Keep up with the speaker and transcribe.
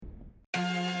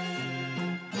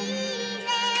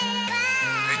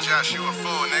Just, you a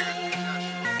fool, nigga.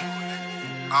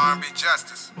 R&B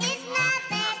Justice.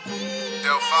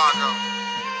 Del Fargo.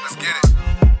 Let's get it.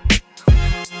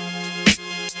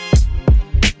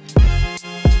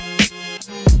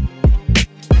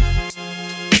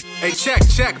 Hey,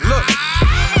 check, look.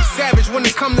 Savage when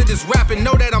it come to this rapping,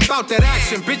 know that I'm about that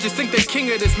action. Bitches think they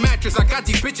king of this mattress. I got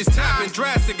these bitches tapping.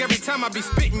 Drastic every time I be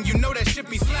spitting, you know that shit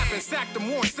be slapping. Sacked them,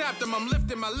 warned, sapped them. I'm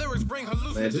lifting my lyrics, bring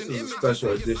hallucinations. Man, this is a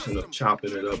special edition of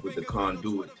Chopping It Up with the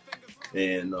Conduit.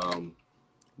 And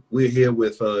we're here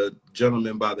with a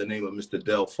gentleman by the name of Mr.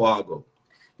 Del Fargo.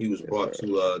 He was brought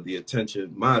to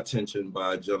my attention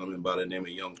by a gentleman by the name of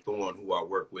Young Thorn, who I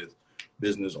work with,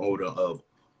 business owner of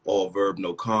All Verb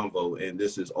No Convo, and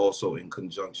this is also in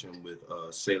conjunction with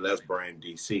Say Less Brand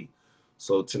DC.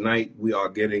 So tonight we are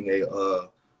getting a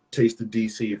taste of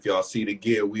DC. If y'all see the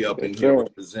gear, we up in here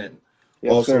representing.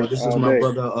 Also, this is my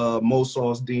brother Mo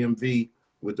Sauce DMV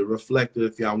with the Reflector.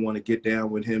 If y'all want to get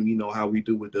down with him, you know how we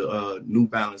do with the New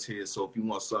Balance here. So if you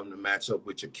want something to match up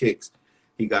with your kicks,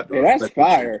 he got the that's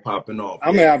fire popping off.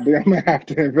 I'm gonna have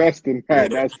to invest in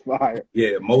that. That's fire.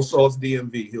 Yeah, Mo Sauce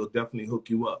DMV, he'll definitely hook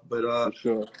you up. But for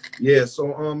sure. Yeah, so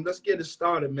let's get it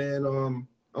started, man.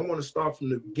 I want to start from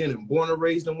the beginning. Born and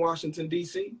raised in Washington,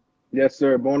 D.C.? Yes,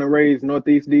 sir. Born and raised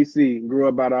Northeast D.C. Grew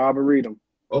up by the Arboretum.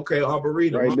 Okay,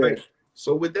 Arboretum. Right there.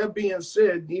 So with that being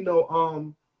said, you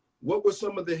know, what were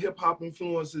some of the hip hop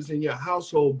influences in your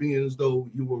household, being as though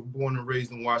you were born and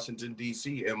raised in Washington,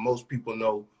 D.C., and most people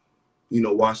know, you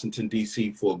know, Washington,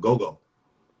 D.C. for go-go?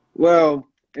 Well,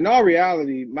 in all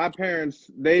reality, my parents,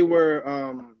 they were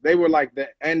like the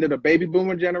end of the baby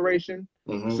boomer generation.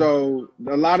 Mm-hmm. So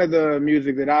a lot of the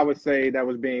music that I would say that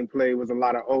was being played was a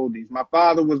lot of oldies. My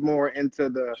father was more into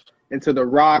the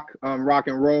rock and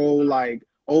roll, like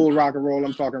old rock and roll.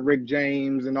 I'm talking Rick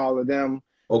James and all of them.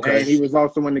 Okay. And he was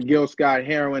also into Gil Scott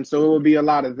Heroin. So it would be a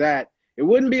lot of that. It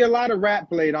wouldn't be a lot of rap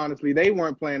played, honestly. They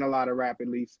weren't playing a lot of rap, at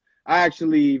least. I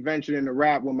actually ventured into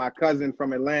rap when my cousin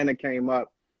from Atlanta came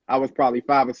up. I was probably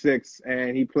 5 or 6,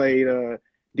 and he played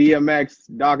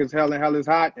DMX, Dark as Hell and Hell is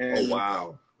Hot. And oh,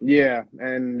 wow. Yeah,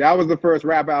 and that was the first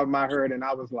rap album I heard, and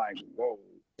I was like, whoa.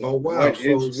 Oh, wow.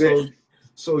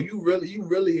 So you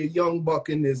really a young buck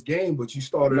in this game, but you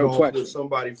started off with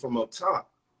somebody from up top.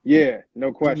 Yeah,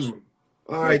 no question.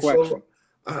 All right, so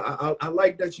I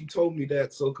like that you told me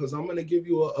that, so because I'm going to give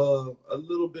you a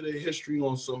little bit of history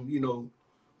on some, you know,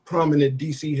 prominent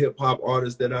DC hip hop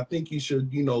artists that I think you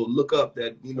should, you know, look up,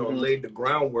 that, you know, laid the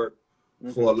groundwork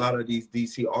for a lot of these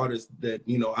DC artists that,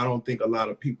 you know, I don't think a lot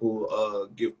of people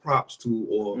give props to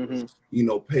or, you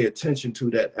know, pay attention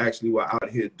to, that actually were out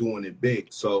here doing it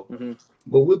big. So,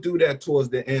 but we'll do that towards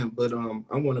the end. But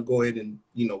I want to go ahead and,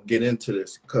 you know, get into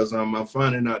this because I'm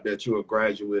finding out that you're a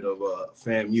graduate of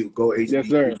FAMU. Go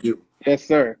HBCU. Yes,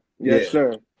 sir. Yes,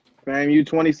 sir. FAMU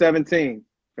 2017.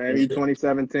 FAMU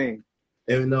 2017.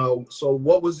 And so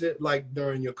what was it like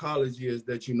during your college years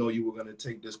that you know you were going to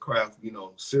take this craft, you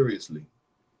know, seriously?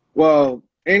 Well,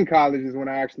 in college is when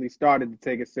I actually started to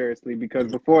take it seriously,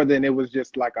 because before then it was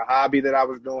just like a hobby that I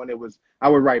was doing. I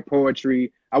would write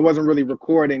poetry. I wasn't really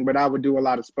recording, but I would do a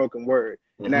lot of spoken word.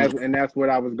 And that's what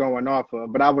I was going off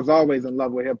of. But I was always in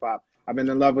love with hip hop. I've been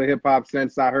in love with hip hop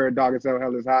since I heard Dark as Hell,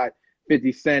 Hell is Hot,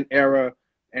 50 Cent era,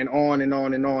 and on and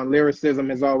on and on. Lyricism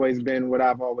has always been what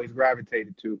I've always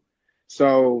gravitated to.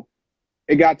 So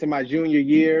it got to my junior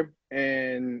year,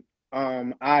 and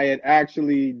I had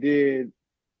actually did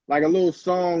like a little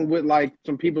song with like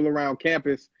some people around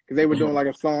campus, because they were doing like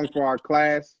a song for our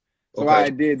class. So I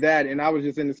did that, and I was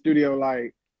just in the studio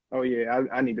like, oh yeah,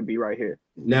 I need to be right here.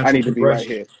 I need to be right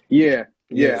here.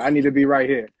 Yeah, I need to be right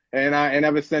here. And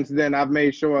ever since then, I've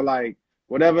made sure, like,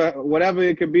 whatever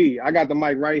it could be, I got the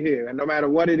mic right here, and no matter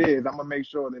what it is, I'm gonna make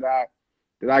sure that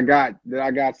I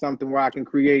got something where I can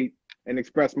create and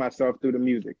express myself through the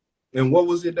music. And what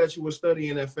was it that you were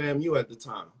studying at FAMU at the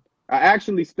time? I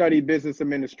actually studied business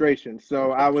administration.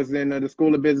 So I was in the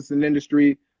School of Business and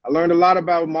Industry. I learned a lot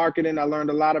about marketing. I learned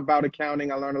a lot about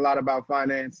accounting. I learned a lot about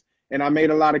finance. And I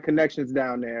made a lot of connections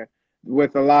down there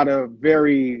with a lot of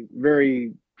very,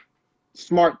 very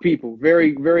smart people,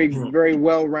 very, very, very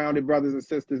well-rounded brothers and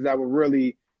sisters that were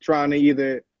really trying to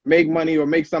either make money or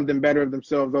make something better of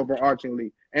themselves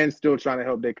overarchingly, and still trying to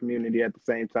help their community at the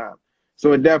same time.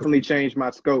 So it definitely changed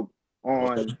my scope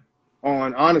on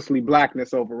honestly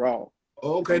blackness overall.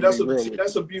 Okay, that's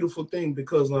a beautiful thing,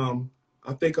 because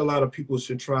I think a lot of people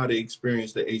should try to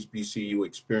experience the HBCU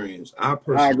experience. I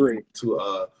personally went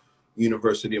to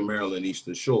University of Maryland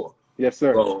Eastern Shore. Yes,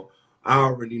 sir. So I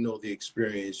already know the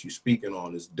experience you're speaking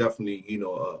on is definitely, you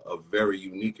know, a very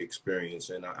unique experience.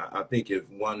 And I think if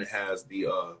one has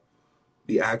the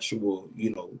the actual,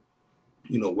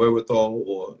 wherewithal,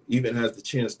 or even has the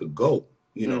chance to go,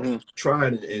 try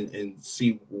it and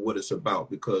see what it's about.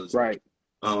 Because, Right.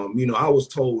 I was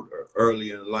told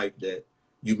early in life that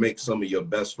you make some of your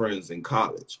best friends in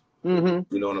college. You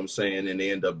know what I'm saying? And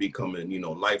they end up becoming,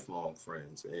 lifelong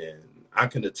friends. And I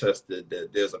can attest that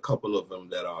there's a couple of them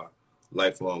that are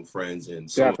lifelong friends, and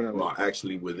some of them are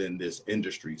actually within this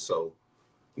industry. So,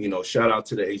 shout out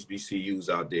to the HBCUs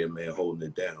out there, man, holding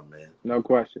it down, man. No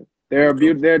question. They're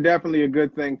definitely a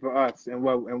good thing for us and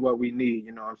what we need.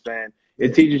 You know what I'm saying?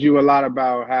 It teaches you a lot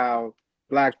about how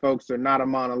Black folks are not a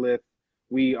monolith.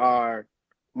 We are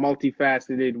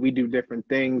multifaceted. We do different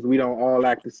things. We don't all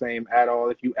act the same at all.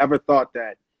 If you ever thought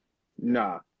that,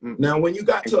 nah. Now, when you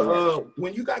got to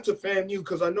FAMU,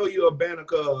 because I know you're a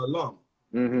Banneker alum,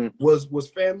 was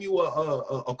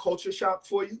FAMU a culture shock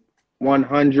for you?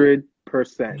 100%.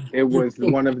 It was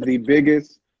one of the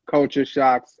biggest culture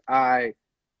shocks I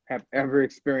have ever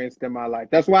experienced in my life.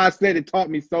 That's why I said it taught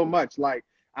me so much. Like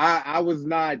I was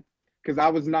not, because I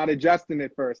was not adjusting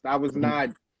at first. I was not,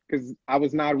 because I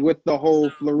was not with the whole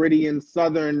Floridian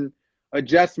Southern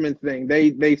adjustment thing.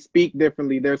 They speak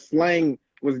differently. Their slang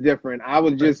was different. I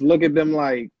would just look at them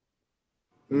like,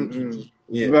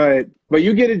 Yeah. But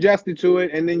you get adjusted to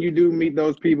it, and then you do meet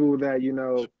those people that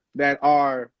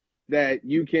that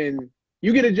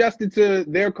you get adjusted to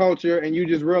their culture, and you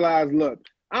just realize, look,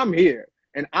 I'm here,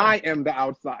 and I am the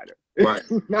outsider. Right.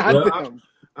 Not them.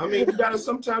 I mean,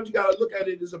 sometimes you gotta look at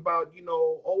it as about,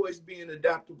 always being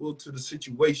adaptable to the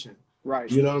situation. Right.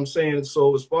 You know what I'm saying?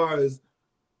 So as far as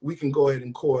we can go ahead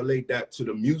and correlate that to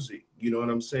the music, you know what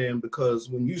I'm saying? Because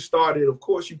when you started, of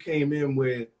course, you came in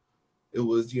where it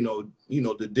was,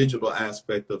 the digital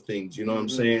aspect of things, you know what I'm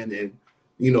saying? And,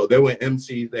 there were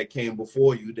MCs that came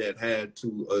before you that had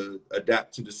to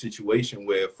adapt to the situation,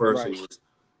 where at first it was,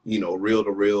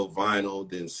 reel-to-reel, vinyl,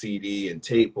 then CD and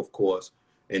tape, of course,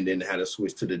 and then had to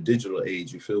switch to the digital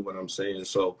age. You feel what I'm saying?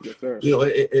 So, Yes, sir.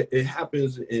 It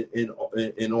happens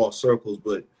in all circles,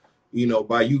 but,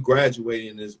 by you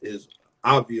graduating is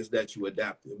obvious that you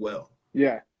adapted well.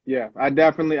 Yeah. I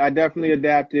definitely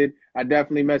adapted. I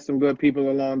definitely met some good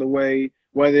people along the way,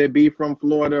 whether it be from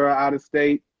Florida or out of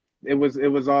state. It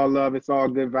was all love. It's all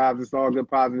good vibes. It's all good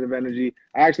positive energy.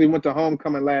 I actually went to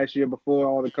homecoming last year before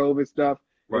all the COVID stuff.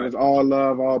 Right. It was all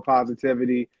love, all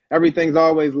positivity. Everything's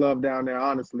always love down there,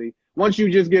 honestly. Once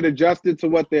you just get adjusted to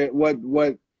what the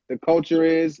culture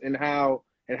is and how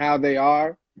they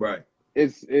are, right?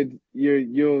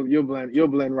 You'll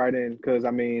blend right in, because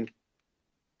I mean,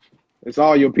 it's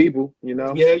all your people, Yeah,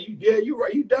 you're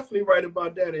right. You're definitely right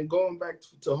about that. And going back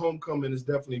to homecoming is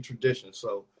definitely tradition.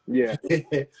 So yeah,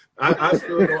 I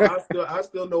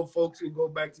still know folks who go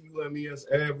back to UMES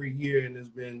every year, and it's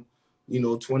been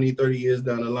 20, 30 years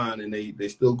down the line, and they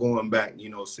still going back,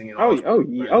 singing.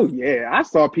 Oh yeah. I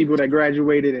saw people that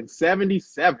graduated in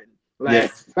 77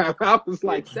 last time. I was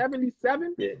like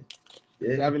 77. Yeah.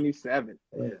 77.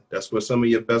 Yeah, that's where some of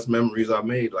your best memories are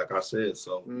made, like I said.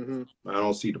 So I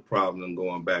don't see the problem in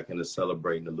going back and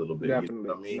celebrating a little bit. Definitely, you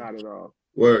know what I mean? Not at all.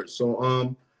 Word.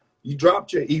 So you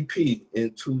dropped your EP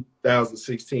in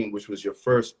 2016, which was your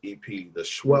first EP, the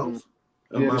Schwelth.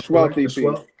 The Schwelth EP.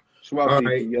 Schwelth? All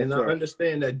right, yes, and sir. I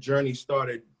understand that journey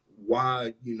started.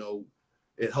 Why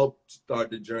it helped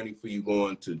start the journey for you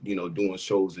going to doing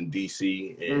shows in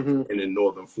DC and in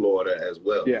Northern Florida as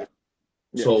well. Yeah.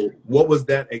 So what was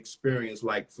that experience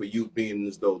like for you, being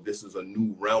as though this is a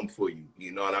new realm for you?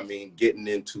 You know what I mean? Getting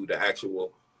into the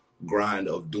actual grind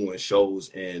of doing shows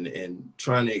and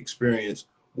trying to experience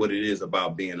what it is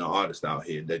about being an artist out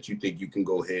here that you think you can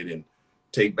go ahead and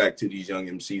take back to these young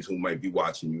MCs who might be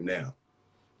watching you now.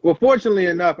 Well, fortunately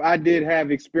enough, I did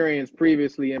have experience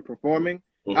previously in performing.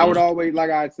 I would always,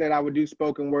 like I said, I would do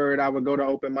spoken word. I would go to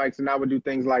open mics and I would do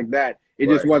things like that. It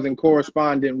just wasn't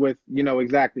corresponding with,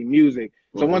 exactly music.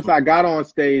 So once I got on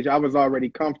stage, I was already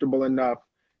comfortable enough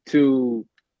to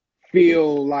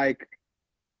feel like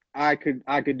I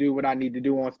could do what I need to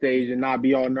do on stage and not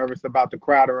be all nervous about the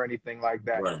crowd or anything like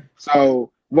that. Right.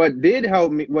 So what did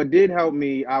help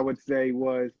me, I would say,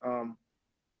 was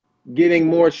getting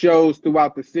more shows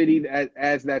throughout the city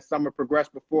as that summer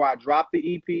progressed before I dropped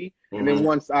the EP. And then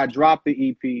once I dropped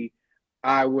the EP,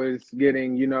 I was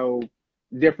getting,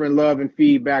 different love and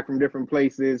feedback from different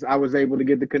places. I was able to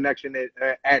get the connection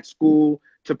at school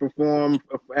to perform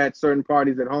at certain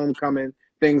parties at homecoming,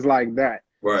 things like that.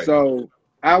 Right. So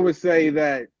I would say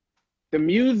that the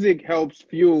music helps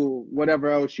fuel whatever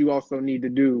else you also need to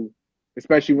do,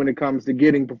 especially when it comes to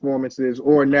getting performances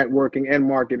or networking and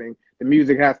marketing. The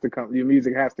music has to come. Your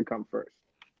music has to come first.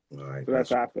 All right, So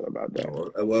that's how I feel about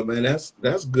that. well, man,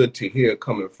 that's good to hear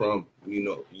coming from, you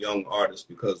know, young artists,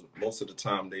 because most of the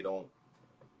time they don't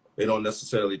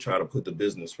necessarily try to put the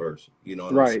business first. You know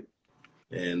what I'm saying?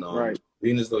 And Right.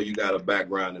 being as though you got a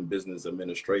background in business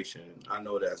administration, I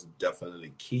know that's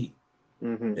definitely key.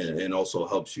 And also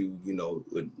helps you, you know,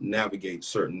 navigate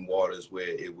certain waters where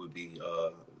it would be,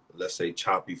 let's say,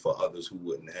 choppy for others who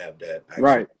wouldn't have that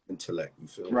actual intellect. You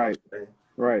feel right. what I'm saying?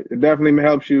 Right. It definitely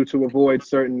helps you to avoid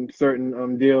certain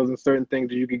deals and certain things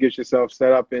that you could get yourself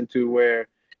set up into where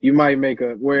you might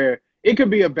where it could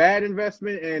be a bad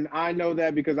investment, and I know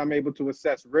that because I'm able to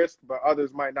assess risk, but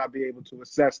others might not be able to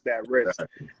assess that risk.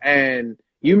 And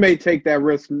you may take that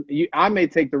risk. I may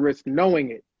take the risk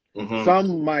knowing it.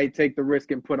 Some might take the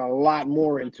risk and put a lot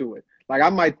more into it. Like I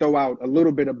might throw out a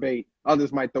little bit of bait.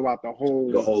 Others might throw out the whole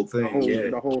thing.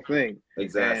 The whole thing.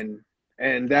 Exactly.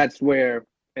 And that's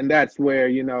where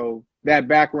you know that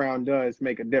background does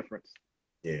make a difference.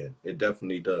 Yeah, it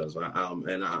definitely does.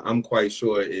 I'm quite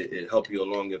sure it helped you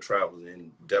along your travels,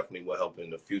 and definitely will help in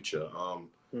the future.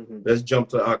 Let's jump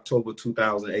to October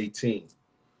 2018,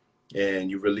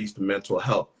 and you released Mental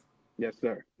Health. Yes,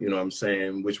 sir. You know what I'm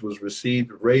saying? Which was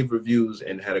received rave reviews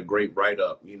and had a great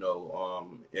write-up, you know,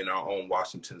 in our own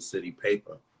Washington City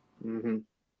paper.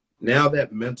 Now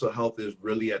that mental health is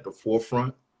really at the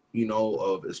forefront, you know,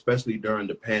 of especially during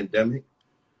the pandemic,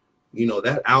 you know,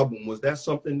 that album, was that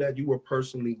something that you were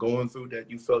personally going through that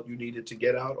you felt you needed to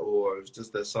get out, or was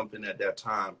just that something at that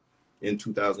time in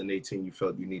 2018 you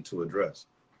felt you need to address?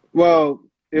 Well,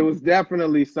 it was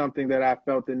definitely something that I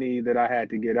felt the need that I had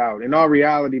to get out. In all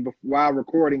reality, while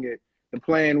recording it, the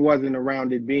plan wasn't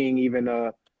around it being even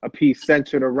a piece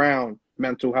centered around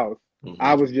mental health.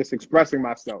 I was just expressing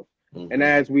myself. And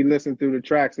as we listened through the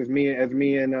tracks, as me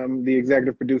and the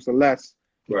executive producer Les,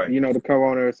 you know, the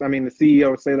co-owners, I mean the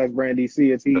CEO of Say Less Brand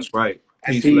DC, that's right.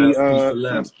 Peace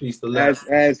to Les.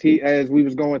 As we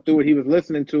was going through it, he was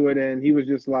listening to it, and he was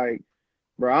just like,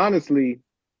 bro, honestly,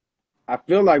 I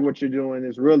feel like what you're doing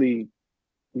is really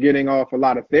getting off a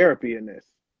lot of therapy in this.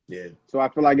 Yeah. So I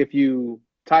feel like if you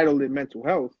titled it mental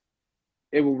health,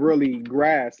 it will really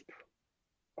grasp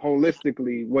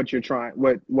holistically what you're trying,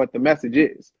 what the message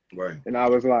is. Right. And I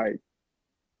was like,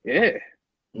 yeah.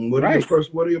 And what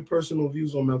are your personal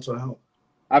views on mental health?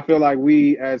 I feel like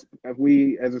we as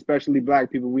especially Black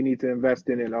people, we need to invest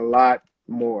in it a lot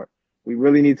more. We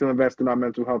really need to invest in our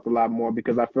mental health a lot more,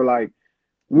 because I feel like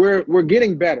we're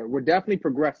getting better. We're definitely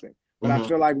progressing. But I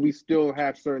feel like we still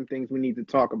have certain things we need to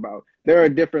talk about. There are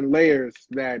different layers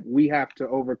that we have to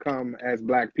overcome as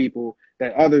Black people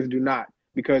that others do not,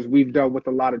 because we've dealt with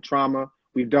a lot of trauma.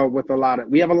 We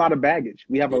have a lot of baggage.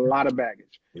 We have a lot of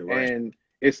baggage. Right. And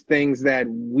it's things that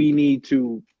we need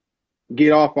to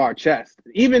get off our chest.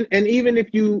 Even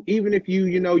if you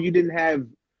you know, you didn't have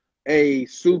a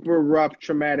super rough,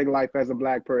 traumatic life as a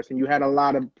Black person, you had a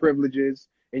lot of privileges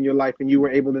in your life and you were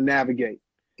able to navigate.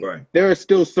 Right. There are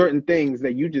still certain things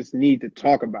that you just need to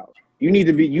talk about. You need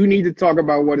to talk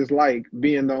about what it's like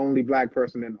being the only Black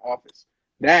person in office.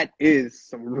 That is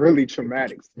some really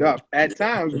traumatic stuff at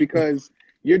times, because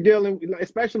you're dealing,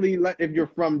 especially if you're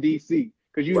from DC,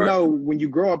 because you know when you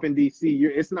grow up in DC,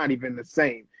 it's not even the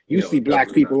same. You see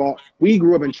Black people we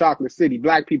grew up in Chocolate City,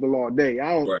 Black people all day.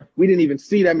 We didn't even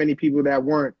see that many people that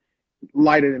weren't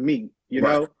lighter than me, you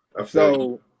know?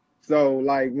 So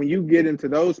like when you get into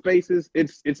those spaces,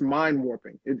 it's mind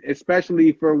warping,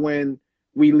 especially for when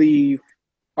we leave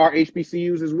our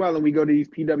HBCUs as well and we go to these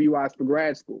PWIs for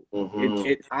grad school.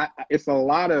 It's a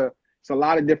lot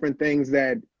of different things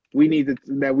that we need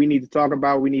to talk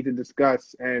about, we need to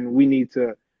discuss, and we need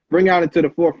to bring out into the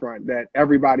forefront that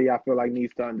everybody, I feel like,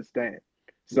 needs to understand.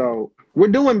 So we're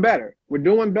doing better.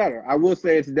 I will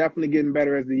say it's definitely getting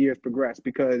better as the years progress,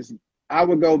 because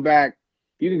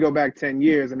you can go back 10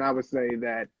 years and I would say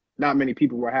that not many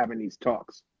people were having these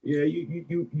talks. Yeah,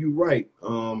 you're right.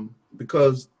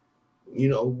 Because, you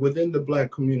know, within the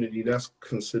Black community, that's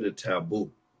considered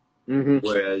taboo.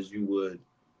 Whereas you would,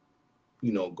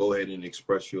 you know, go ahead and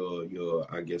express your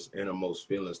I guess innermost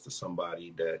feelings to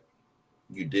somebody that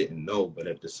you didn't know, but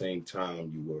at the same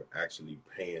time you were actually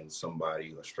paying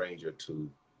somebody, a stranger, to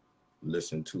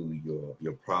listen to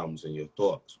your problems and your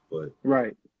thoughts. But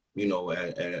you know,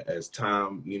 as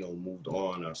time, you know, moved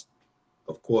on,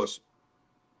 of course,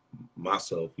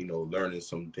 myself, you know, learning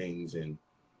some things and,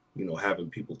 you know, having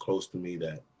people close to me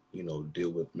that, you know, deal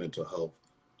with mental health,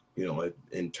 you know, it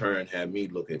in turn had me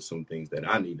look at some things that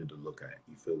I needed to look at.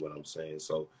 You feel what I'm saying?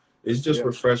 So it's just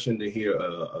refreshing to hear,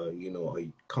 you know,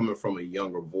 coming from a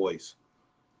younger voice,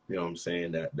 you know what I'm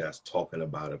saying, that's talking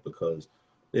about it, because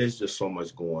there's just so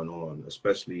much going on,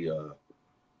 especially,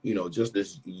 you know, just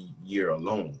this year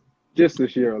alone. Just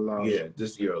this year alone. Yeah,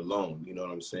 this year alone. You know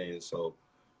what I'm saying? So,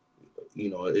 you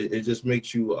know, it just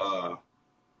makes you, I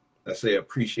say,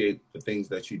 appreciate the things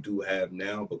that you do have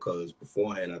now, because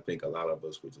beforehand, I think a lot of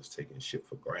us were just taking shit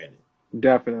for granted.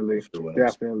 Definitely. So,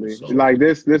 like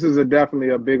this is definitely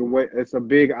a big way. It's a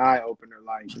big eye opener.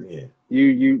 Like, yeah,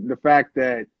 the fact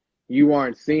that you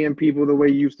aren't seeing people the way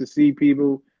you used to see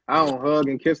people. I don't hug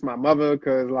and kiss my mother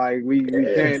because like we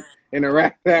can't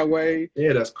interact that way.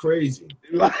 Yeah, that's crazy.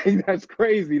 Like, that's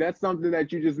crazy. That's something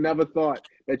that you just never thought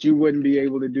that you wouldn't be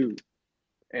able to do.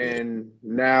 And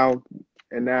now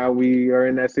we are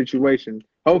in that situation.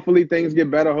 Hopefully things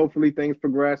get better. Hopefully things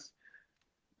progress.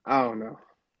 I don't know.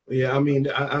 Yeah, I mean,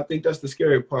 I think that's the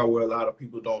scary part, where a lot of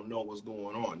people don't know what's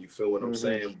going on. You feel what I'm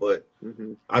saying? But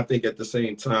I think at the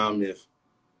same time, if,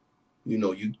 you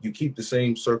know, you keep the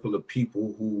same circle of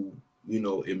people who, you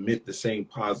know, emit the same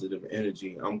positive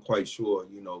energy, I'm quite sure,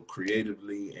 you know,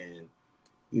 creatively and,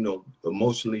 you know,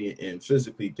 emotionally and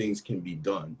physically, things can be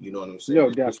done. You know what I'm saying? Yo,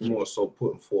 definitely. It's more so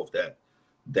putting forth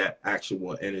that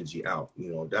actual energy out.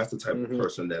 You know, that's the type of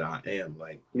person that I am.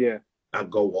 Like, yeah, I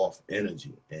go off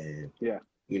energy, and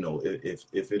you know, if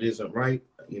it isn't right,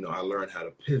 you know, I learn how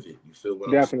to pivot. You feel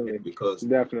what I'm saying? Because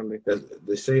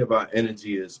they say about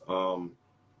energy is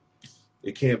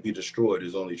it can't be destroyed,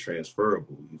 it's only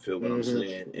transferable. You feel what I'm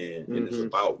saying? And it's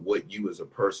about what you as a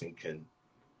person can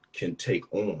take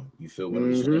on. You feel what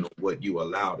I'm saying? What you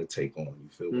allow to take on. You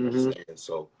feel what I'm saying?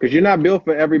 So, because you're not built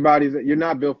for everybody's energy,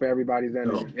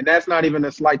 no. And that's not even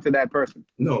a slight to that person.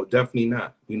 No, definitely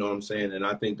not. You know what I'm saying? And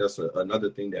I think that's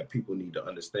another thing that people need to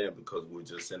understand, because we're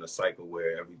just in a cycle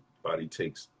where everybody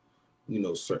takes, you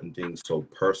know, certain things so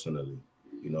personally.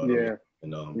 You know what I mean?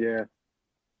 And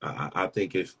I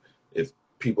think if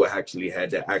people actually had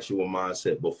that actual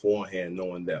mindset beforehand,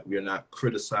 knowing that we're not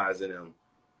criticizing them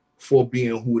for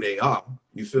being who they are,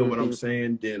 you feel what I'm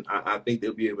saying? Then I think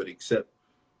they'll be able to accept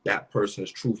that person's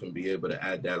truth and be able to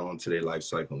add that onto their life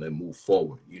cycle and move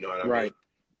forward. You know what I mean?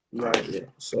 Right. Yeah.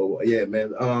 So yeah,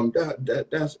 man.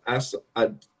 That's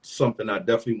something I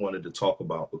definitely wanted to talk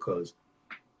about, because,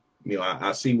 you know,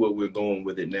 I see where we're going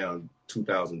with it now,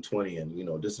 2020, and, you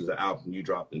know, this is an album you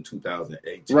dropped in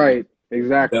 2018. Right.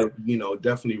 Exactly. You know,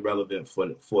 definitely relevant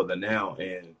for the now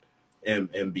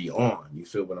and beyond. You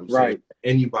feel what I'm saying? Right.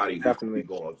 Anybody definitely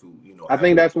going through, you know. I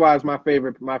think that's why it's my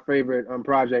favorite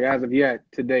project as of yet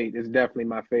to date. It's definitely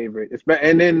my favorite.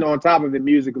 And then on top of it,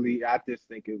 musically, I just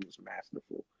think it was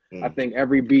masterful. I think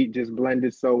every beat just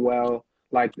blended so well.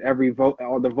 Like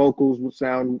all the vocals would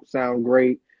sound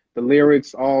great. The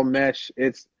lyrics all mesh.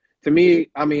 It's, to me,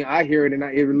 I mean, I hear it and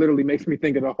it literally makes me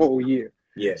think of the whole year.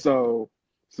 Yeah. So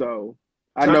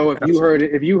I know if you heard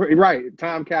it, right,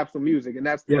 time capsule music, and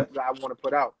that's what I want to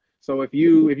put out. So if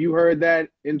you heard that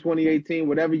in 2018,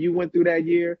 whatever you went through that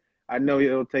year, I know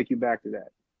it'll take you back to that.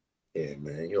 Yeah,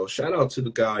 man. Yo, shout out to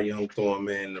the guy Young Thorn,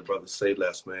 man, and the brother Say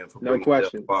Less, man, for bringing Del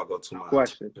Fargo to my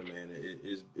attention, man.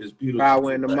 It's beautiful.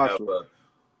 Power in the muscle.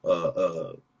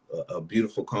 A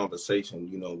beautiful conversation,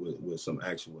 you know, with some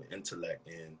actual intellect,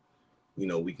 and, you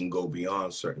know, we can go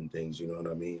beyond certain things. You know what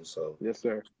I mean? So yes,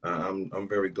 sir. I'm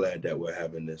very glad that we're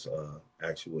having this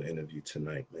actual interview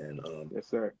tonight, man. Yes,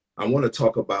 sir. I want to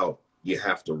talk about You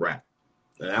Have to Rap,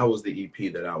 and that was the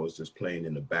EP that I was just playing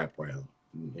in the background.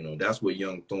 You know, that's what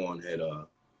Young Thorn had,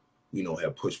 you know,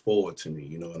 had pushed forward to me.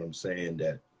 You know what I'm saying?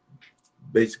 That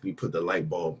basically put the light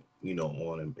bulb, you know,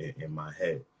 on in my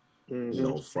head. You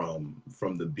know, from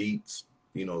the beats,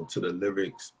 you know, to the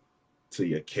lyrics, to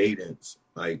your cadence.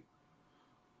 Like,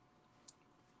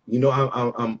 you know,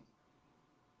 I'm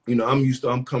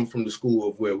come from the school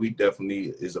of where we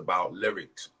definitely is about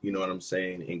lyrics. You know what I'm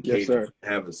saying? And cadence,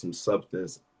 having some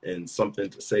substance and something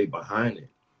to say behind it.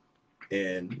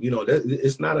 And, you know,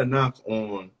 it's not a knock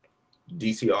on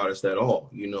DC artists at all.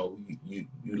 You know, you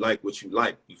like what you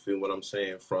like. You feel what I'm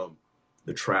saying? From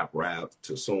the trap rap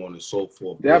to so on and so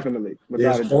forth. Definitely.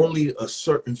 There's only a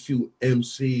certain few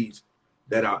MCs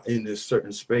that are in this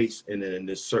certain space and in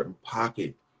this certain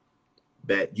pocket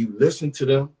that you listen to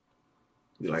them,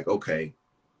 you're like, okay,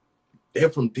 they're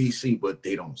from DC, but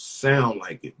they don't sound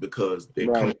like it because they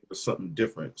come up with something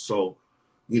different. So,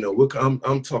 you know,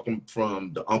 I'm talking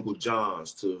from the Uncle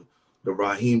Johns to the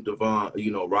Raheem Devon, you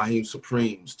know, Raheem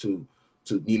Supremes to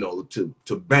you know,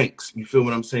 to Banks. You feel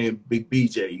what I'm saying? Big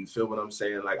BJ. You feel what I'm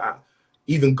saying? Like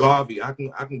even Garvey. I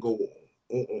can go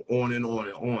on and on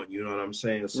and on. You know what I'm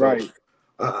saying? So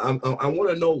I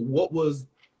want to know what was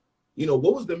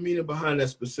the meaning behind that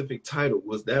specific title?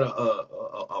 Was that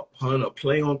a pun, a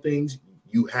play on things?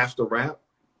 You have to rap?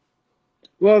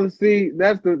 Well, see,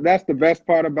 that's the best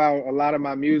part about a lot of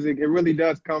my music. It really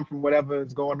does come from whatever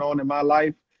is going on in my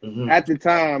life. Mm-hmm. At the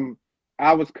time,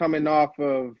 I was coming off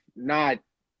of not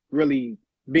really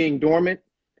being dormant.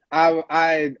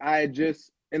 I had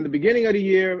just in the beginning of the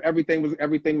year, everything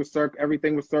was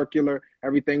circular,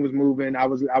 everything was moving. I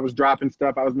was dropping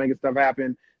stuff, I was making stuff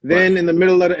happen. Then Right. in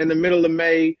the middle of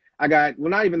May, I got,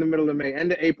 well, not even the middle of May,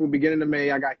 end of April, beginning of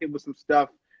May, I got hit with some stuff,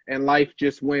 and life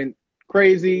just went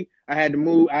crazy. I had to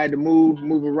move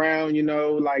around, you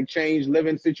know, like change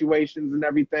living situations and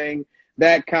everything.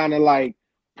 That kind of like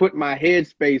put my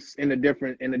headspace in a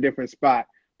different spot.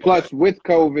 Plus, with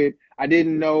COVID, I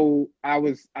didn't know, I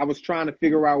was trying to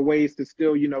figure out ways to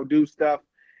still, you know, do stuff,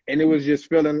 and it was just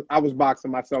feeling I was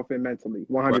boxing myself in mentally,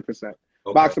 100%.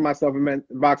 Okay. Boxing myself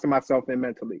in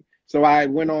mentally. So I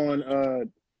went on a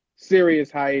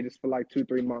serious hiatus for like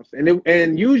 2-3 months,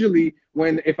 and usually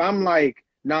if I'm like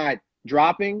not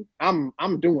dropping, I'm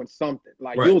doing something.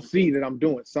 Like Right. you'll see that I'm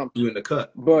doing something. You in the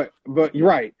cut. But you're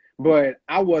right. But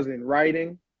I wasn't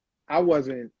writing. I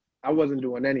wasn't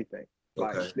doing anything.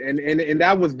 Like, Okay. and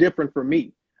that was different for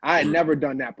me. I had never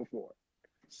done that before.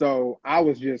 So I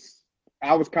was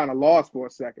kind of lost for a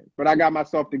second. But I got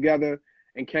myself together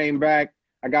and came back.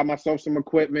 I got myself some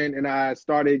equipment, and I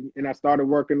started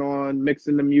working on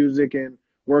mixing the music and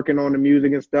working on the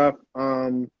music and stuff.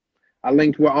 I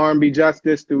linked with R&B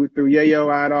Justice through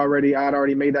Yayo. I had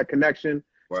already made that connection.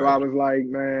 Right. So I was like,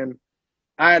 man,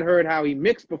 I had heard how he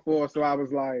mixed before, so I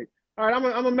was like, all right, I'm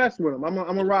gonna mess with him. I'm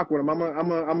gonna rock with him. I'm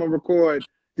gonna record.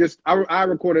 I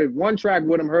recorded one track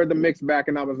with him, heard the mix back,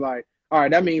 and I was like, all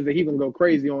right, that means that he gonna go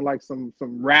crazy on like some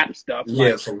rap stuff.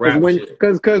 Yeah, like, some rap shit.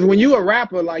 Because when you a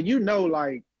rapper, like, you know,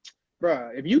 like,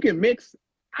 bruh, if you can mix,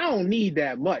 I don't need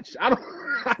that much. I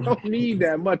don't need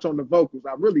that much on the vocals.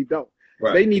 I really don't.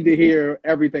 Right. They need to hear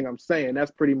everything I'm saying.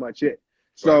 That's pretty much it.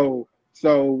 So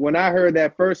when I heard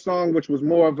that first song, which was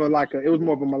more of a it was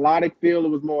more of a melodic feel, it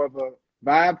was more of a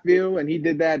vibe feel, and he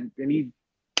did that, and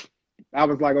I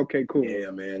was like, okay, cool.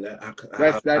 Yeah, man.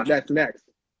 That's next.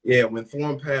 Yeah, when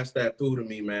Thorn passed that through to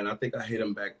me, man, I think I hit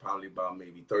him back probably about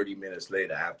maybe 30 minutes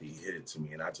later after he hit it to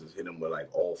me, and I just hit him with like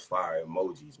all fire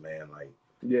emojis, man. Like,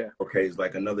 yeah, okay, it's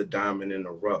like another diamond in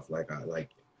the rough.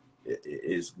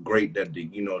 It's great that the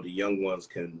young ones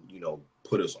can,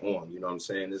 put us on. You know what I'm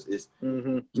saying? It's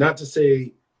not to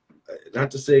say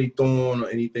Thorn or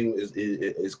anything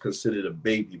is considered a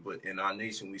baby, but in our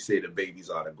nation we say the babies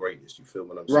are the greatest. You feel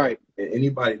what I'm saying? Right. And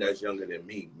anybody that's younger than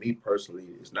me personally,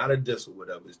 it's not a diss or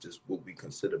whatever. It's just what we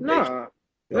consider baby. No,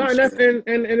 and that's and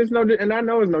it's no, and I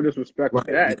know it's no disrespect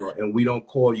to that. And we don't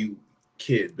call you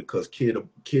kid because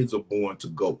kids are born to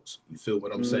goats. You feel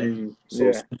what I'm saying?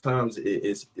 So sometimes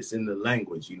it's in the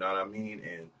language. You know what I mean?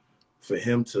 And for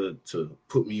him to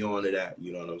put me on to that,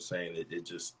 you know what I'm saying? It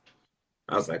just,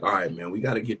 I was like, all right, man, we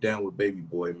got to get down with Baby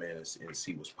Boy, man, and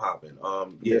see what's popping.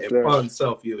 And by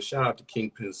himself, shout out to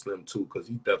Kingpin Slim too, because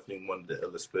he's definitely one of the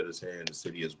illest spitters here in the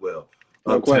city as well.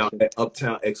 Uptown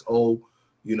XO,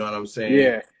 you know what I'm saying?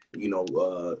 Yeah.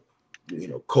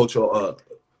 Culture,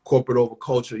 corporate over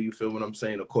culture, you feel what I'm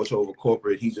saying? Or culture over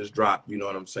corporate, he just dropped, you know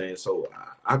what I'm saying? So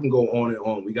I can go on and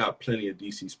on. We got plenty of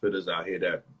DC spitters out here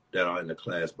that are in the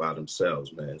class by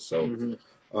themselves, man. So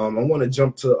I want to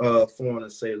jump to Thorn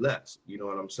and Say Less. You know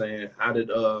what I'm saying? How did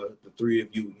the three of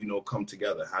you, come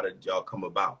together? How did y'all come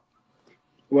about?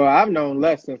 Well, I've known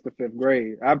Les since the 5th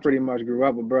grade. I pretty much grew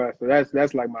up with bruh, so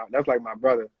that's like my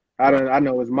brother. I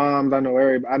know his moms. I know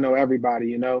everybody.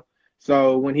 You know.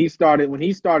 So when he started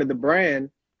the brand,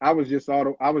 I was just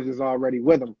already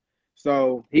with him.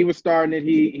 So he was starting it.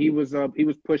 He was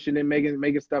pushing it,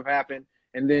 making stuff happen,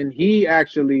 and then he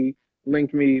actually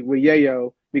linked me with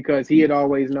Yayo, because he had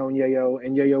always known Yayo,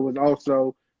 and Yayo was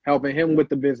also helping him with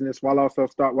the business while also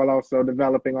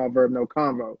developing All Verb No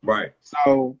Convo. Right.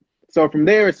 So from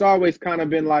there, it's always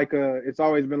been like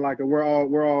we're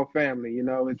all family. You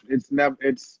know,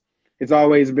 it's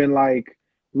always been like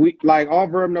All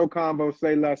Verb No Convo,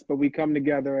 Say Less, but we come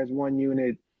together as one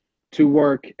unit to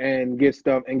work and get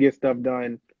stuff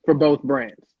done for both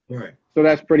brands. Right. So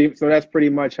that's pretty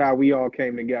much how we all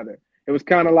came together. It was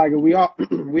kind of like we all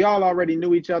already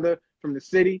knew each other from the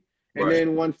city, and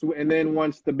then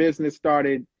once the business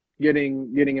started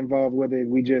getting involved with it,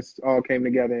 we just all came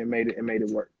together and made it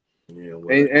work. Yeah.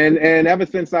 Well, and ever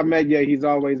since I met he's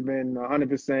always been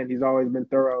 100%. He's always been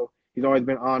thorough. He's always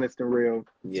been honest and real.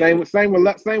 Yeah. Same with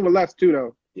Les too,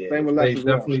 though. Yeah, same with Les.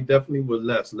 Definitely with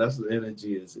Les. Les's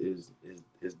energy is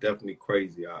definitely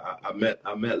crazy. I met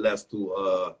Les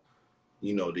through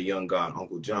the young god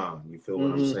Uncle John. You feel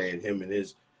what I'm saying? Him and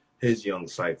his young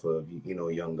cipher of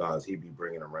young gods he be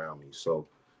bringing around me. So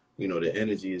you know, the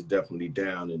energy is definitely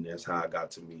down, and that's how I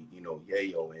got to meet, you know,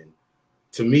 Yayo. And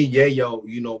to me, Yayo,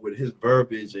 you know, with his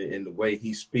verbiage and the way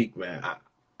he speak, man,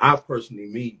 I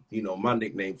personally, you know, my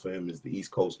nickname for him is the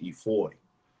East Coast E40.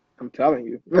 I'm telling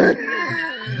you. That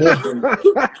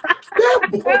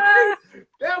boy,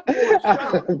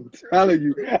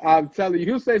 I'm telling you,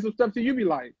 he'll say some stuff to you, be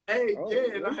like, hey, oh,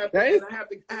 yeah, and okay.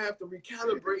 I have to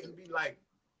recalibrate and be like,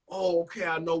 oh, okay,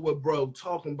 I know what bro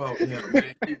talking about now,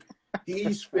 man.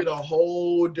 He spit a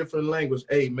whole different language.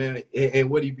 Hey, man, and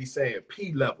what he be saying?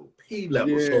 P level.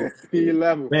 Yeah, So, P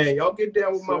level. man, y'all get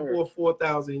down with Yes, my sir. boy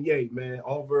 4000 Yay, man.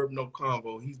 All verb, no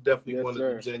convo. He's definitely Yes, one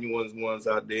sir. of the genuine ones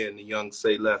out there in the young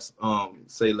Say Less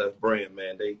brand,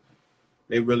 man.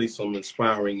 They really some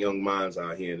inspiring young minds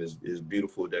out here, and it's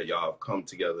beautiful that y'all have come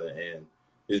together, and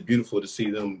it's beautiful to see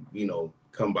them, you know,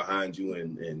 come behind you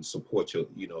and support your,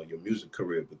 you know, your music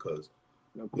career, because,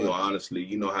 you know, honestly,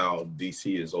 you know how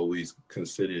DC is always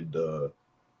considered the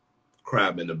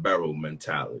crab in the barrel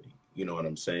mentality, you know what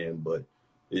I'm saying? But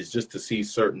it's just to see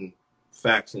certain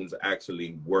factions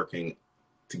actually working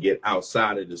to get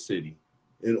outside of the city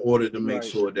in order to make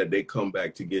sure that they come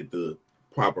back to get the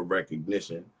proper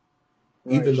recognition.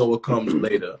 Even though it comes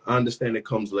later. I understand it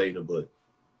comes later, but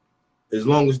as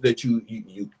long as that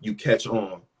you catch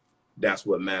on, that's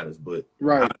what matters. But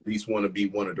I at least want to be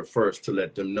one of the first to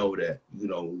let them know that, you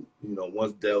know,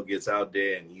 once Del gets out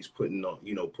there and he's putting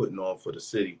on for the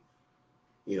city,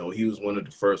 you know, he was one of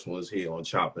the first ones here on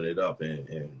Chopping It Up,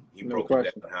 and he broke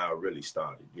it down how it really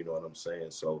started. You know what I'm saying?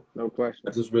 So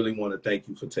I just really want to thank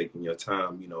you for taking your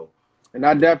time, you know. And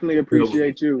I definitely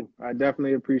appreciate you.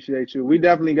 We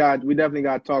definitely got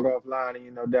to talk offline and,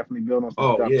 you know, definitely build on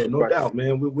some stuff. Oh, yeah, no doubt,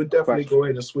 man. We'll definitely go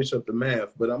ahead and switch up the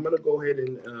math. But I'm going to go ahead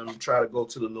and try to go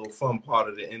to the little fun part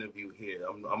of the interview here.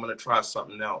 I'm going to try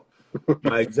something out.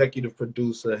 My executive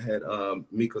producer had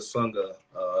Mika Sunga,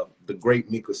 the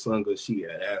great Mika Sunga. She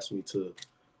had asked me to,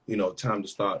 you know, time to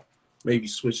start maybe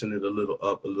switching it a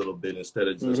little bit instead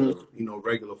of just, you know,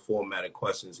 regular formatted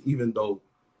questions, even though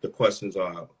the questions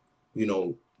are, you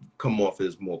know, come off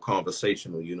as more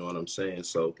conversational, you know what I'm saying?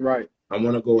 So I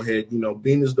want to go ahead, you know,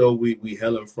 being as though we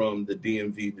hailing from the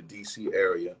DMV, the DC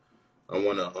area, I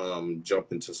want to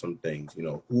jump into some things. You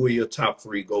know, who are your top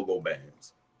 3 go-go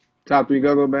bands? Top 3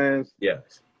 go-go bands?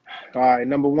 Yes. All right,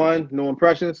 number 1, No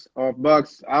Impressions off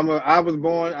Bucks. I was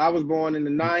born in the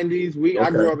 90s. I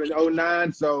grew up in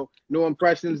 09, so No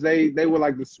Impressions, they were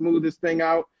like the smoothest thing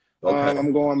out.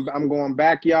 I'm going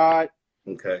Backyard.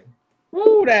 Okay.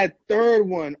 Ooh, that third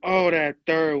one. Oh, that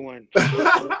third one.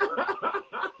 Don't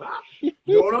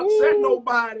upset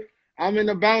nobody. I'm in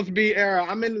the bounce beat era.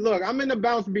 I'm in the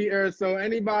bounce beat era. So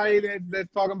anybody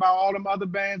that's talking about all them other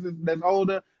bands that's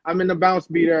older, I'm in the bounce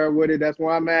beat era with it. That's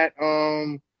where I'm at.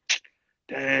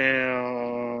 Damn.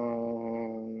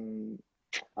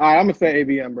 All right, I'm gonna say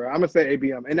ABM, bro. I'm gonna say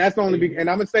ABM, and that's only and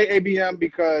I'm gonna say ABM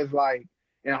because, like,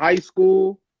 in high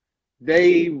school,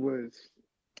 they were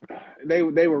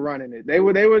running it. They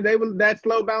were that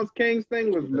Slow Bounce Kings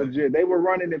thing was legit. They were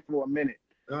running it for a minute.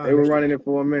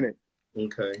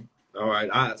 Okay. All right.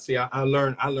 I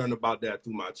learned about that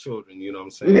through my children, you know what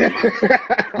I'm saying?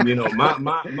 You know,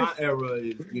 my era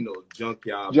is, you know,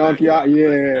 junkyard, yeah.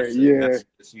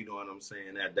 That's, you know what I'm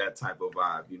saying? That type of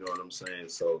vibe, you know what I'm saying?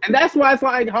 So, and that's why it's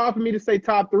like hard for me to say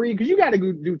top 3, because you got to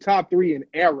do top 3 in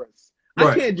eras.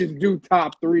 I can't just do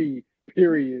top 3.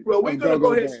 Period. Well, we're gonna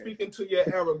go ahead and speak into your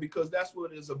era, because that's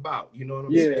what it's about. You know what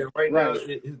I'm saying? Right now,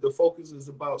 the focus is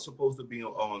supposed to be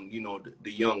on, you know,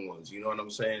 the young ones. You know what I'm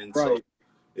saying? So,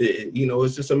 you know,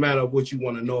 it's just a matter of what you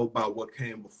want to know about what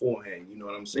came beforehand. You know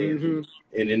what I'm saying?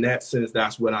 And in that sense,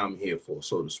 that's what I'm here for,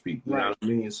 so to speak. You know what I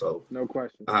mean? So, no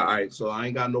question. All right. So I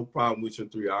ain't got no problem with your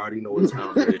 3. I already know what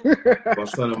time it is. My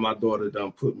son and my daughter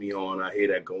done put me on. I hear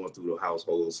that going through the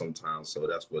household sometimes. So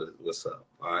that's what's up.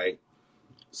 All right.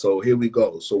 So here we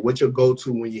go. So what's your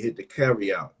go-to when you hit the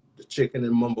carry out? The chicken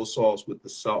and mumbo sauce with the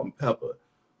salt and pepper.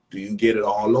 Do you get it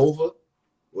all over,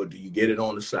 or do you get it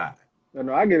on the side?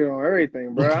 No, I get it on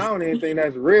everything, bro. I don't even think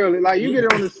that's real. Like, you get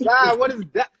it on the side. What is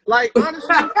that? Like, honestly,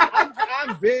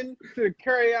 I've been to the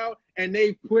carry out and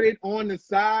they put it on the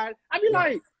side. I be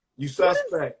like, you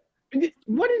suspect.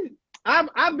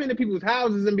 I've been to people's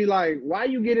houses and be like, why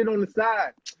you get it on the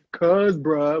side? Cause,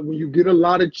 bruh, when you get a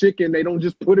lot of chicken, they don't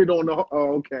just put it on the.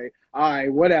 Oh, okay, all right,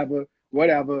 whatever.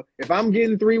 If I'm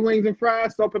getting 3 wings and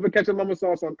fries, salt, pepper, ketchup, mama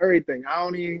sauce on everything.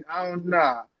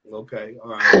 Nah. Okay,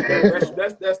 all right.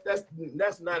 That's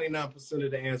 99%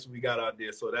 of the answer we got out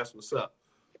there. So that's what's up.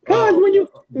 Cause when you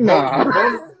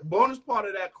bonus part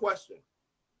of that question,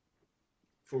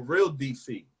 for real,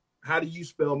 DC, how do you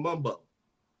spell mumbo?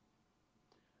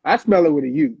 I spell it with a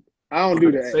U. I don't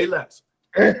do that. Say less.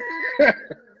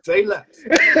 Say less.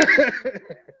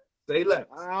 Say less.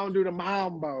 I don't do the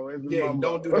mambo. It's the Yeah, mambo. you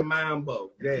don't do the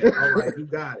mambo. Yeah, all right, you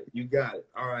got it. You got it.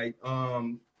 All right.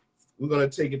 We're gonna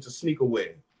take it to sneaker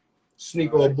wear.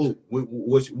 Sneaker or boot?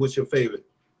 What's your favorite?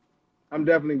 I'm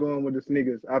definitely going with the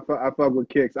sneakers. I fuck with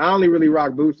kicks. I only really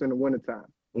rock boots in the wintertime.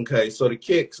 Okay, so the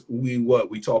kicks, we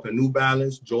talking New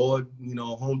Balance, Jordan,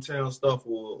 hometown stuff,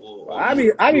 or I be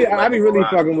really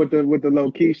fucking with the low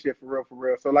key shit for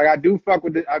real. So like I do fuck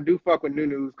with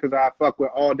Nunus because I fuck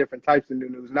with all different types of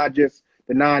Nunus, not just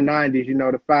the 990s,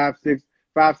 the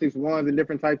 561s and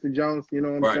different types of Jones, you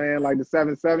know what I'm saying? Like the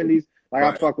 770s, like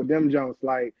I fuck with them Jones.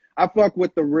 Like I fuck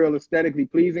with the real aesthetically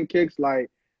pleasing kicks. Like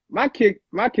my kicks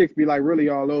be like really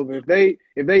all over. If they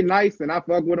nice and I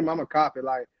fuck with them, I'ma cop it.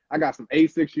 Like I got some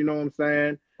Asics, you know what I'm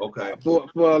saying? Okay. For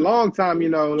a long time,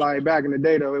 like back in the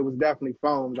day though, it was definitely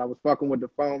foams. I was fucking with the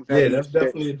foams. Yeah, that's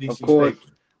definitely a DC of course.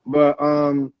 Statement. But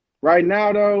right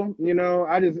now though,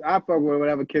 I fuck with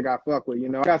whatever kick I fuck with. I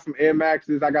got some Air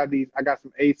Maxes. I got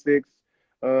some Asics.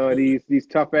 These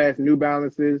tough ass New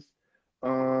Balances.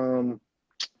 I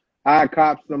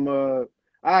copped some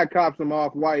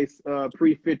off whites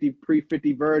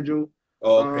pre-50 Virgil.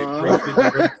 Oh,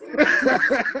 okay.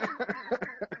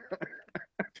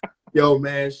 Yo,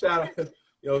 man, shout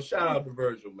out to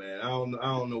Virgil, man. I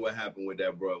don't know what happened with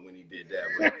that bro when he did that,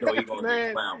 but he gonna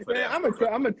be clown for that. I'm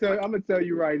gonna tell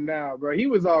you right now, bro. He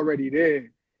was already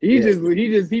there. He just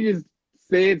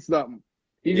said something.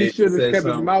 He just should have kept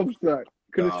his mouth shut.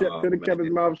 Could have kept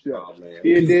his mouth shut. Oh,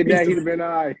 he did that, he'd have been all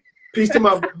right. Peace to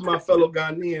my fellow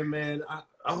Ghanaian, man.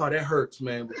 That hurts,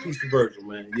 man. But peace to Virgil,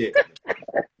 man.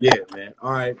 Yeah, man.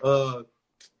 All right.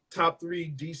 Top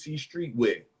 3 DC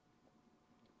streetwear.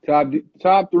 Top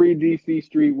 3 DC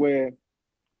streetwear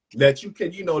that you can,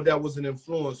 that was an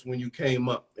influence when you came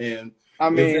up. And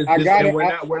I mean, I got it.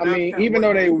 Even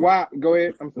though they go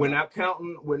ahead. We're not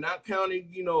counting,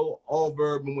 all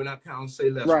verb, and we're not counting say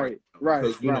less. Right.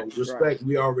 Because respect.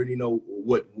 We already know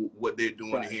what they're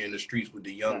doing here in the streets with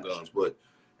the young guns. But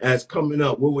as coming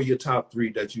up, what were your top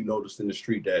 3 that you noticed in the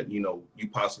street that you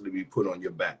possibly be put on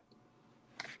your back?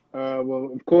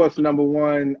 Well, of course, number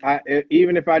one,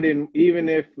 even if you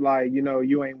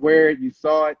ain't wear it, you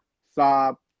saw it.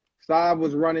 Saab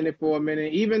was running it for a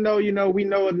minute. Even though we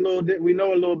know a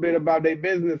little bit about their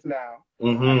business now.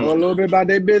 Mm-hmm. A little bit about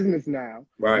their business now.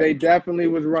 Right. They definitely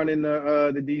was running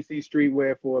the DC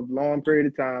streetwear for a long period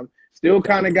of time. Still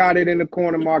kind of got it in the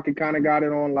corner market. Kind of got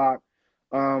it on lock.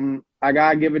 I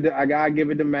gotta give it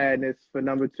to Madness for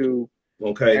number 2.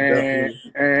 Okay.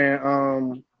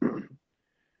 Definitely.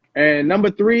 And number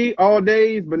 3, All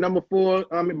Days, but number 4,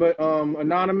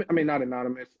 not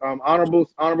anonymous.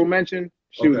 Honorable mention,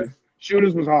 Shooters. Okay.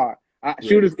 Shooters was hard.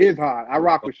 Shooters is hard. I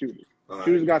rock with Shooters. Right.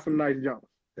 Shooters got some nice jumps.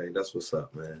 Okay, that's what's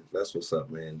up, man. That's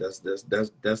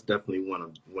definitely one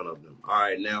of them. All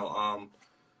right, now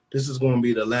this is going to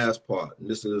be the last part.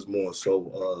 This is more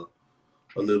so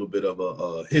a little bit of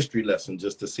a history lesson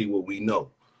just to see what we know.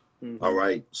 Mm-hmm. All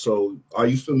right. So, are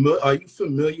you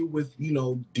familiar with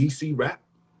DC rap?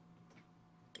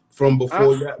 From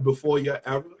before your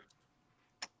era?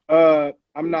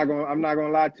 I'm not gonna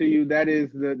lie to you. That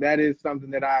is something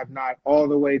that I have not all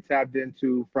the way tapped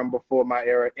into from before my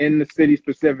era in the city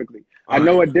specifically. I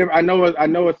know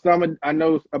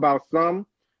about some,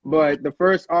 but the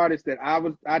first artist that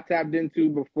I tapped into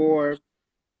before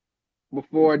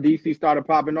DC started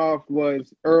popping off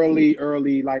was early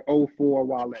like 04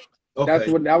 Wale.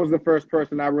 Okay. That was the first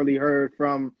person I really heard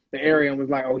from the area and was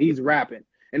like, oh, he's rapping.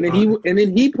 And then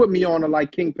he put me on to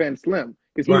like Kingpin Slim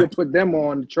because he would put them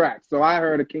on the track. So I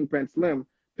heard of Kingpin Slim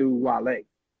through Wale.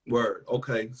 Word.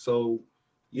 Okay. So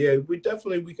yeah, we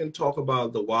can talk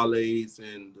about the Wale's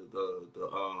and the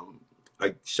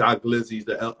like Shy Glizzy's,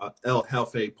 the El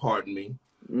Jefe, pardon me.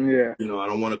 Yeah. I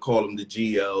don't want to call them the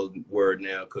GL word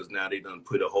now because now they done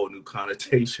put a whole new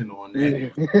connotation on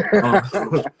that.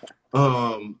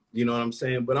 You know what I'm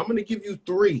saying? But I'm gonna give you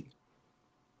 3.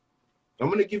 I'm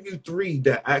going to give you 3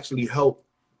 that actually help,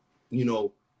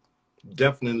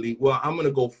 definitely. Well, I'm going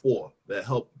to go 4 that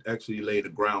help actually lay the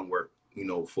groundwork,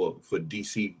 for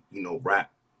DC,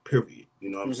 rap, period.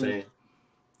 You know what I'm saying?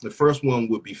 The first one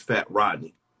would be Fat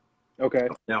Rodney. Okay.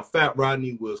 Now, Fat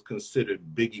Rodney was considered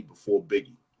Biggie before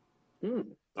Biggie.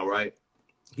 All right.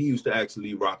 He used to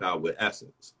actually rock out with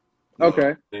Essence.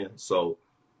 Okay. And so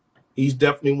he's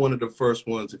definitely one of the first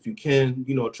ones. If you can,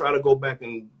 try to go back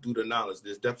and do the knowledge.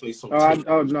 There's definitely some.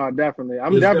 No, definitely.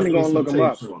 I'm definitely going to look him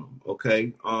up.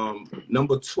 Okay.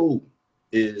 Number 2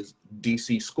 is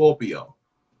DC Scorpio.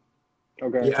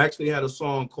 Okay. He actually had a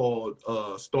song called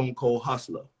Stone Cold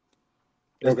Hustler.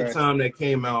 That's the time that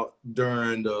came out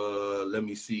during the, let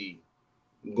me see,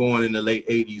 going in the late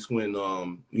 80s when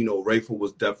you know, Rayful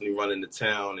was definitely running the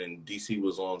town and DC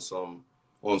was on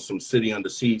some City Under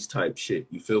Siege type shit.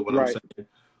 You feel what I'm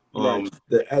saying?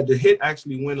 The hit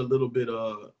actually went a little bit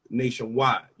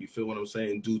nationwide. You feel what I'm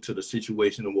saying? Due to the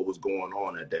situation and what was going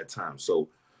on at that time. So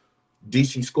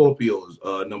DC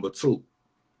Scorpios, number 2.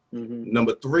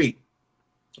 Number 3,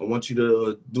 I want you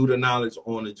to do the knowledge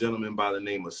on a gentleman by the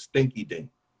name of Stinky Dink.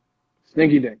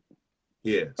 Stinky Dink.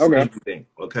 Yeah. Stinky Dink.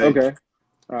 Okay. Okay.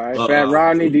 All right. Fat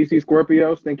Rodney, DC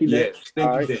Scorpio, Stinky Dink. Yeah,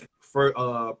 Stinky Dink. For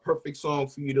perfect song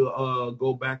for you to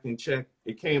go back and check.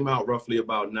 It came out roughly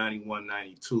about 91,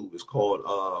 92. It's called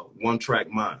One Track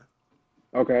Mind.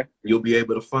 Okay. You'll be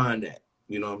able to find that.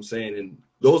 You know what I'm saying? And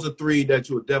those are 3 that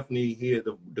you'll definitely hear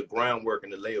the groundwork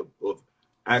and the layer of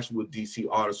actual DC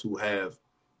artists who have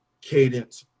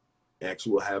cadence,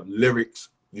 actually have lyrics.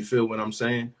 You feel what I'm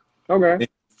saying? Okay. And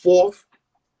 4th,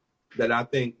 that I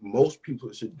think most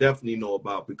people should definitely know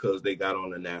about because they got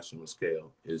on a national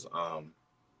scale is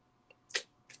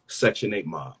Section 8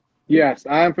 Mob. Yes,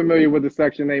 I am familiar with the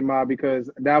Section 8 Mob because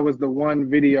that was the one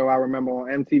video I remember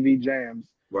on MTV Jams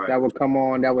that would come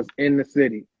on that was in the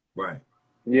city. Right.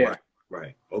 Yeah.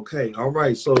 Right. Okay. All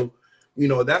right. So, you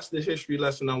know, that's the history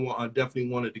lesson I definitely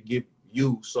wanted to give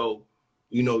you. So,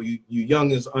 you know, you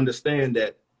youngins understand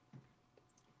that,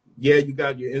 yeah, you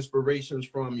got your inspirations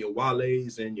from your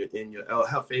Wale's and your El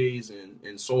Jefes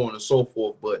and so on and so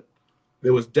forth, but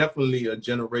there was definitely a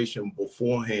generation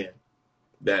beforehand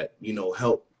that, you know,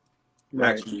 helped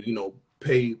actually, you know,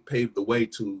 pave the way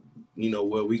to, you know,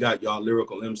 where we got y'all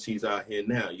lyrical MCs out here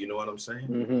now. You know what I'm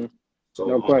saying? So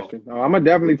no question. I'm gonna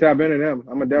definitely tap into them.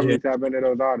 I'm gonna definitely tap into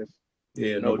those artists.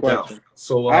 Yeah, no doubt.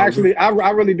 So I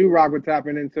really do rock with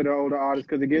tapping into the older artists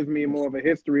because it gives me more of a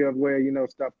history of where, you know,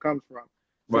 stuff comes from.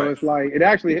 So it's like, it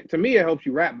actually, to me, it helps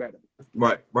you rap better.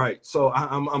 Right. So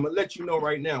I'm gonna let you know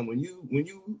right now, when you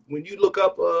look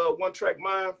up One Track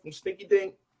Mind from Stinky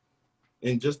Dink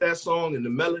and just that song and the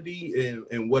melody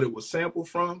and what it was sampled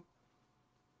from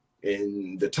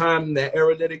and the time, that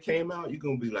era that it came out, you're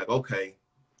gonna be like, okay,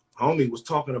 homie was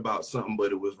talking about something,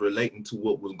 but it was relating to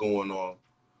what was going on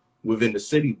within the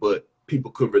city, but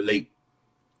people could relate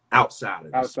outside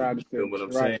of the city. You know what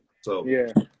I'm saying? So yeah,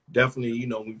 definitely, you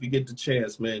know, if you get the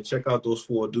chance, man, check out those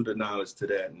 4, do the knowledge to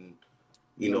that, and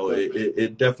you know,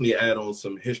 it definitely add on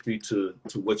some history to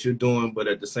what you're doing, but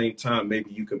at the same time, maybe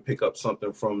you can pick up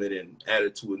something from it and add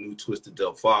it to a new Twisted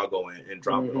Del Fargo and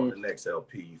drop it on the next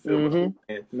LP. You feel what I'm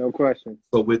saying? No question.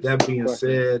 So with that being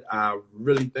said, I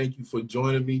really thank you for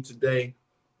joining me today.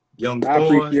 Young I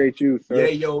appreciate you, sir. Yeah,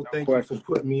 yo, thank you for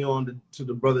putting me on to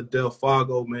the brother Del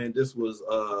Fargo, man. This was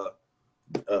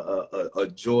a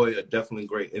joy, a definitely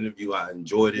great interview. I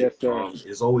enjoyed it. Yes,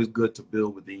 it's always good to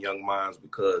build with the young minds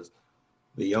because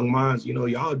the young minds, you know,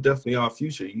 y'all definitely our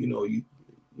future. You know,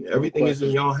 everything is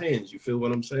in y'all hands. You feel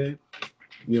what I'm saying?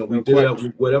 You know, we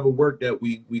did whatever work that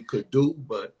we could do,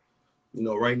 but you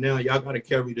know, right now y'all got to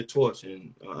carry the torch.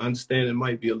 And I understand it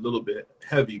might be a little bit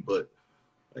heavy, but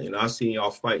you know, I seen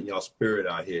y'all fighting y'all spirit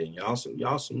out here, and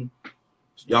y'all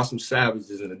some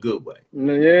savages in a good way.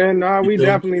 Yeah, no, we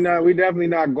definitely not. We definitely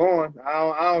not going.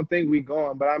 I don't think we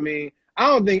going. But I mean, I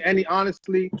don't think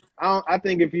honestly, I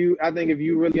think if you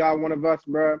really are one of us,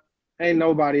 bro, ain't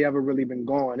nobody ever really been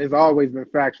going. There's always been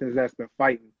factions that's been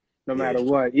fighting, no matter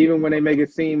what. Even when they make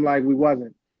it seem like we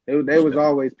wasn't, there was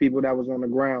always people that was on the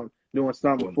ground doing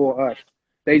something for us.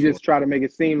 They just try to make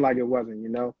it seem like it wasn't, you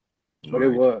know, but it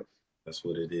was. That's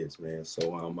what it is, man.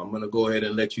 So I'm gonna go ahead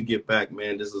and let you get back,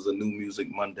 man. This is a New Music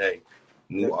Monday,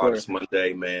 New Artist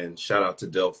Monday, man. Shout out to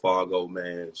Del Fargo,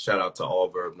 man. Shout out to All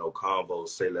Verb No Convo,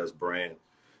 Say Less Brand.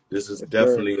 This is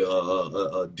definitely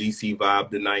a DC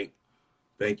vibe tonight.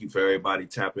 Thank you for everybody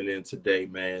tapping in today,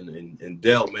 man. And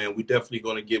Del, man, we definitely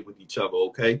gonna get with each other,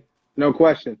 okay? No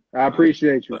question. I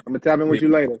appreciate you. I'm gonna tap in with you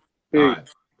later. Peace. All right.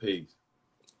 Peace.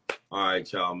 All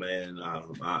right, y'all, man.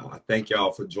 I thank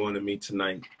y'all for joining me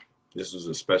tonight. This was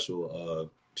a special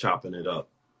chopping it up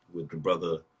with the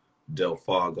brother Del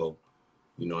Fargo.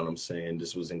 You know what I'm saying?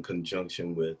 This was in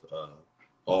conjunction with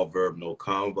All Verb No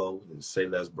Convo and Say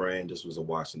Less Brand. This was a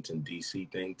Washington, D.C.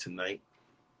 thing tonight.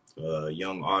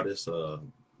 Young artist,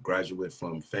 graduate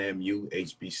from FAMU,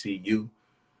 HBCU.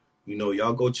 You know,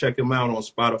 y'all go check him out on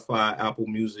Spotify, Apple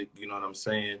Music, you know what I'm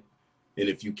saying? And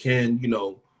if you can, you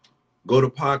know, go to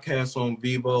Podcasts on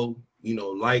Vivo. You know,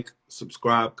 like,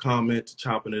 subscribe, comment.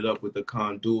 Chopping It Up with the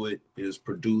Conduit is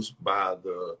produced by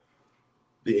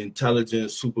the intelligent,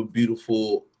 super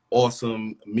beautiful,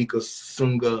 awesome Mika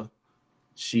Sunga.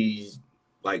 She's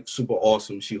like super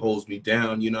awesome. She holds me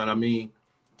down. You know what I mean?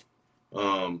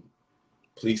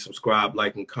 Please subscribe,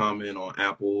 like, and comment on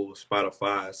Apple,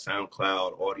 Spotify,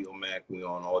 SoundCloud, Audio Mac. We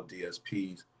on all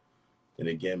DSPs. And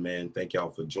again, man, thank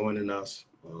y'all for joining us.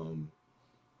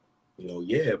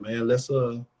 Yeah, man,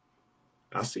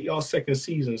 I see y'all second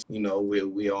season.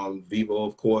 We on Vivo,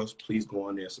 of course. Please go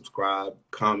on there, subscribe,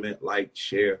 comment, like,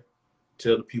 share.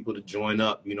 Tell the people to join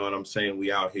up. You know what I'm saying?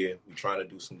 We out here. We trying to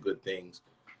do some good things.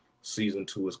 Season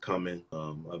 2 is coming.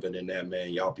 Other than that, man,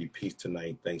 y'all be peace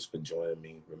tonight. Thanks for joining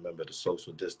me. Remember to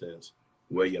social distance,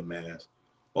 wear your mask,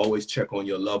 always check on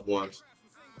your loved ones.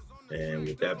 And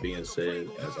with that being said,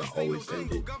 as I always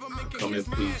end it, come in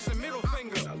peace.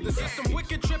 The system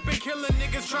wicked tripping, killing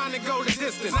niggas trying to go the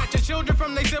distance. Not your children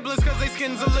from their siblings cause they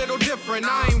skin's a little different.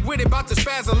 I ain't with it, about to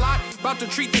spaz a lot. About to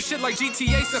treat this shit like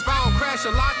GTA, if I don't crash a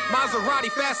lot. Maserati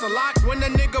fast a lot. When the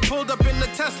nigga pulled up in the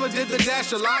Tesla, did the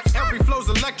dash a lot. Every flow's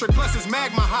electric, plus it's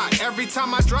magma hot. Every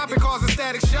time I drop it, cause a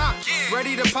static shock.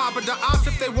 Ready to pop at the ops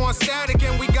if they want static,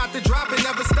 and we got the drop, it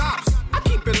never stops. I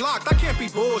keep it locked, I can't be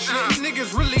bullshitting.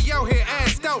 Niggas really out here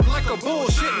assed out like a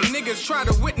bullshitting. Niggas try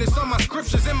to witness all my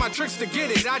scriptures and my tricks to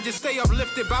get it. I just stay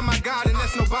uplifted by my God and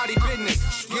that's nobody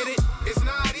business. Get it? It's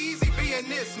not easy being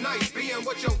this nice, being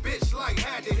what your bitch like.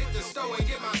 Had to hit the store and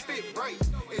get my fit right.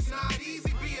 It's not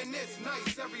easy being this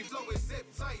nice, every flow is